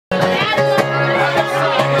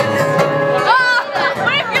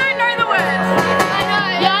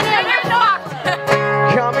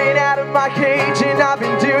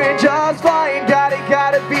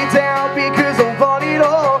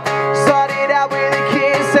out with a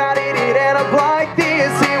kiss. How did it end up like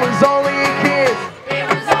this? It was only a kiss. It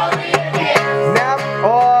was only a kiss. Now,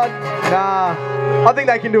 oh, nah. I think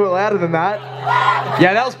they can do it louder than that.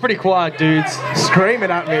 Yeah, that was pretty quiet, dudes.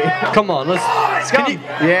 Screaming at me. Come on,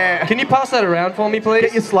 can you pass that around for me, please?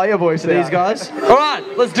 Get your Slayer voice to these guys. All right,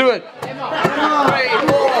 let's do it. 3, 4.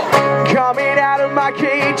 Coming out of my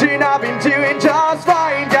cage and I've been doing just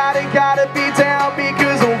fine. Gotta be down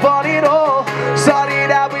because I want it all.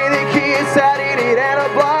 Started out with a kiss, how did it end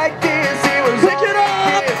up like this? It was only a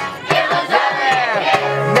kiss. It was only a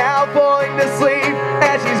kiss. Now falling to sleep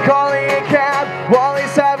and she's calling a cab while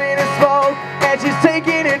he's having a smoke and she's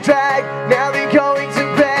taking a drag. Now they're going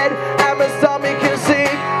to bed and my stomach is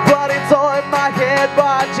sick, but it's all in my head.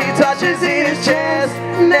 But she touches in his chest.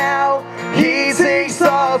 Now he takes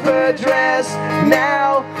off her dress.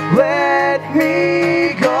 Now let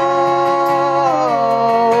me go.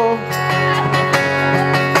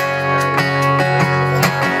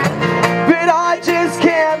 But I just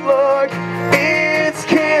can't look. It's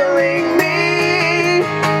killing me.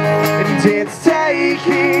 And it's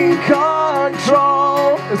taking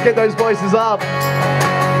control. Let's get those voices up.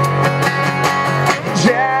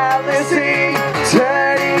 Jealousy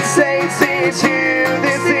turning saints into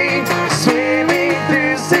the sea, swimming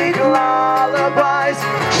through sick lullabies,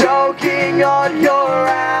 choking on your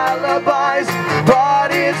alibis.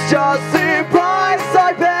 But it's just the price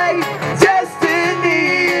I pay.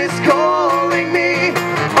 Destiny is calling me.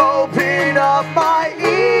 Open up my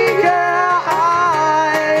eager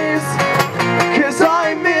eyes, 'cause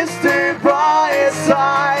I miss the bright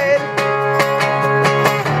side.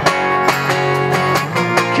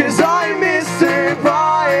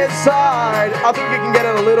 Side. I think we can get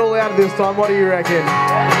it a little louder this time. What do you reckon?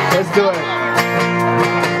 Let's do it.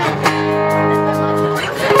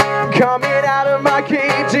 Coming out of my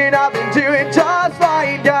cage and I've been doing just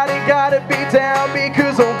fine. Gotta be down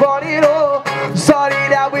because I want it all.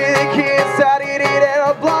 Started out with a kiss. How did it end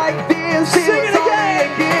up like this? Sing it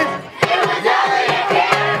again. It was only a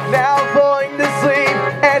kiss. Now I'm falling to sleep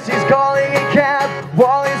and she's calling a cab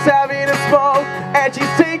while he's having a smoke and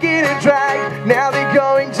she's taking a drag. Now they're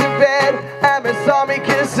going to bed and my stomach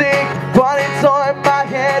is sick, but it's on my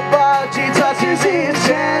head while she touches his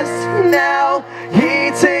chest. Now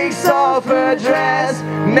he takes off her dress.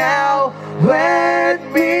 Now let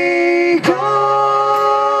me go.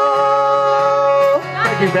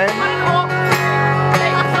 Thank you, Ben.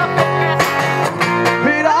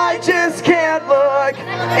 But I just can't look.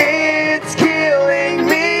 It's killing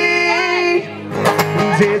me.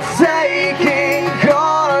 It's taking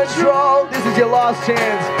control. This is your last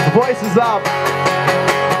chance. The voice is up.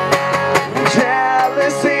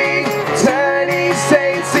 Jealousy turning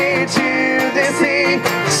saints into the sea,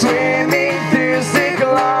 swimming through sick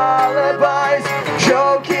lullabies,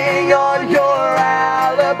 choking on your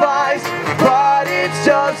alibis. But it's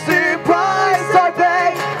just the price I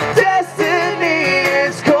pay. Destiny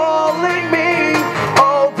is calling me.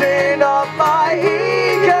 Open up my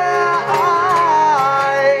eager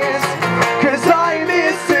eyes, 'cause I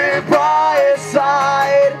miss the bright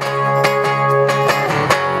side.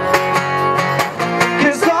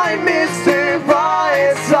 'Cause I miss the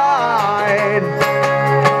bright side.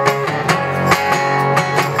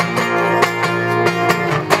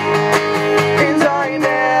 And I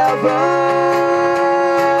never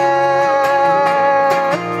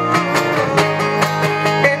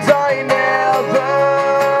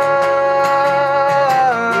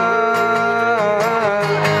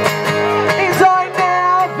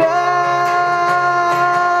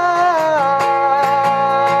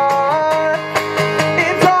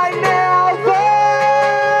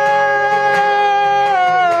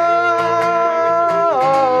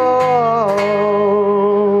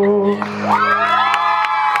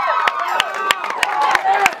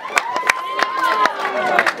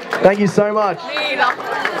Thank you so much.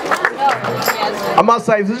 I must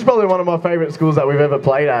say, this is probably one of my favourite schools that we've ever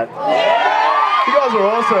played at. You guys are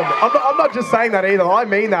awesome. I'm not just saying that either, I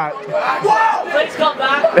mean that. Please come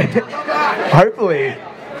back. Hopefully.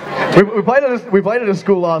 We played at a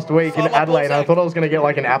school last week in Adelaide and I thought I was going to get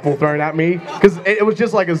like an apple thrown at me because it was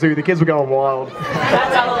just like a zoo, the kids were going wild.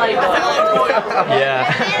 That's Adelaide. Yeah.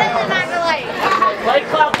 Play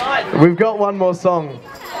Cloud 9. We've got one more song.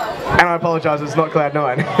 And I apologise, it's not Cloud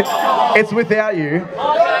 9. It's Without You.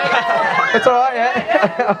 It's alright,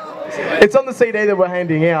 yeah? It's on the CD that we're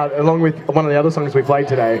handing out, along with one of the other songs we played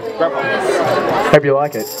today. Hope you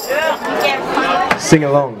like it. Sing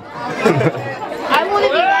along. I want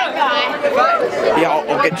to be that guy. Yeah,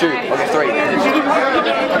 I'll get 2. I'll get 3.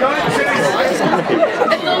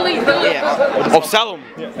 Yeah, I'll sell them.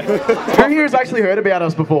 Who here has actually heard about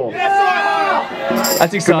us before?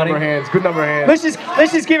 That's exciting. Good number of hands. Good number of hands.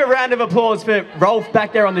 Let's just give a round of applause for Rolf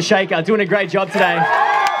back there on the shaker, doing a great job today.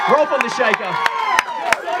 Rolf on the shaker.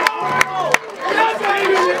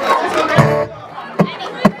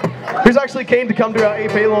 Who's actually keen to come to our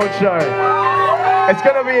EP launch show? It's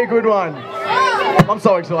gonna be a good one. I'm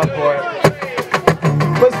so excited for it.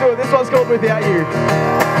 Let's do it. This one's called Without You.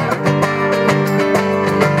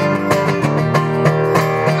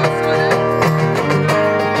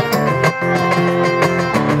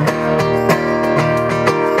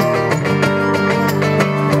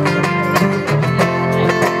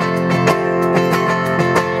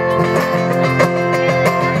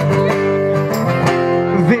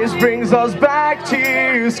 This brings us back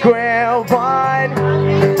to square one,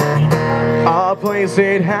 a place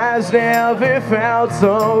that has never felt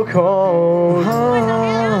so cold.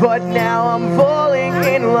 But now I'm falling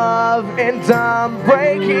in love and I'm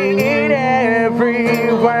breaking in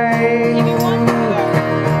every way.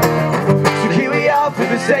 So here we are for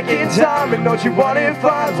the second time, and don't you want to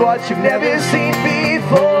find what you've never seen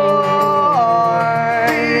before?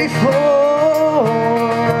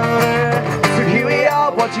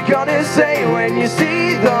 What you gonna say when you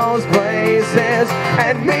see those places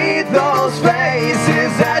and meet those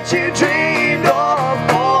faces that you dreamed of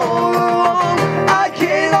all along? I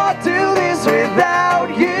cannot do this without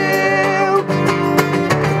you,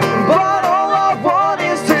 but all I want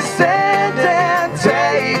is to stand and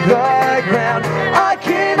take the ground. I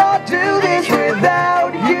cannot do this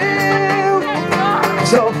without you,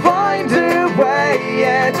 so find a way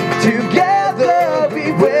and together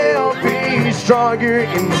we will be stronger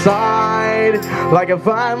inside. Like I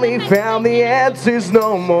finally found the answers,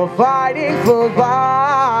 no more fighting for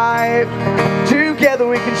life. Together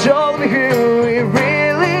we can show them who we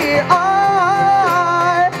really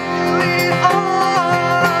are.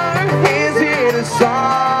 Is it a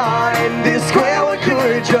sign? This square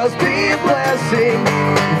could just be a blessing.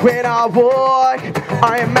 When I walk,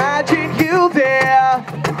 I imagine you there.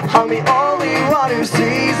 I'm the only one who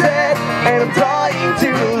sees it, and I'm dying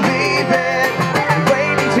to leave it,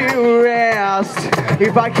 waiting to rest.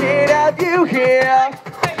 If I can't have you here,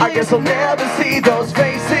 I guess I'll never see those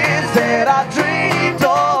faces that I dreamed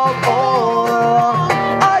of all along.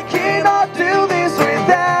 I cannot do this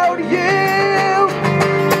without you,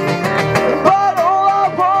 but all I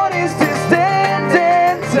want is to stand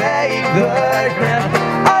and take the ground.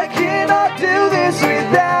 I cannot do this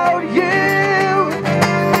without you,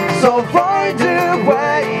 so find a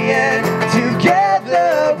way and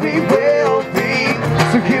together we will be.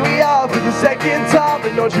 So here we are for the second time,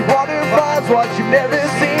 and don't you want to find what you've never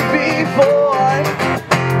seen before?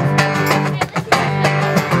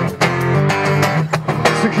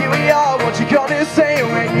 So here we are, what you gonna say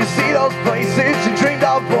when you see those places you dreamed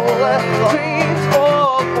of all the dreams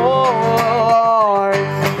of more?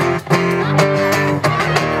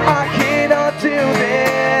 I cannot do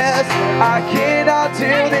this, I cannot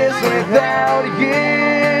do this without you,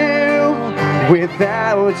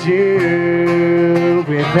 without you,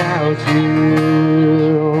 without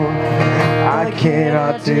you. I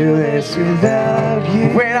cannot do this without you.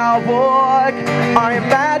 When I walk, I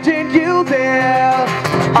imagine you there.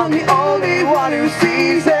 I'm the only one who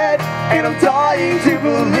sees it, and I'm dying to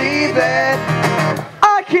believe it.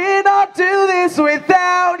 I cannot do this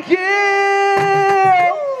without you,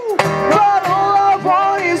 but all I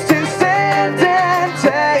want is to stand and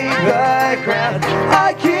take the ground.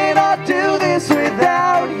 I cannot do this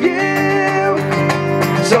without you,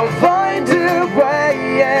 so find a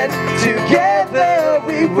way and together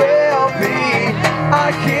we will be.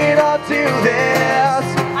 I cannot do this,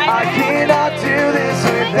 I cannot do this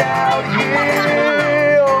without you.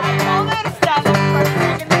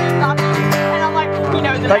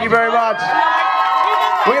 Thank you very much.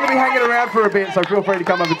 We're going to be hanging around for a bit, so feel free to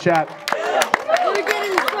come have a chat. We're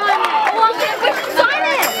getting sign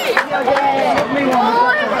it.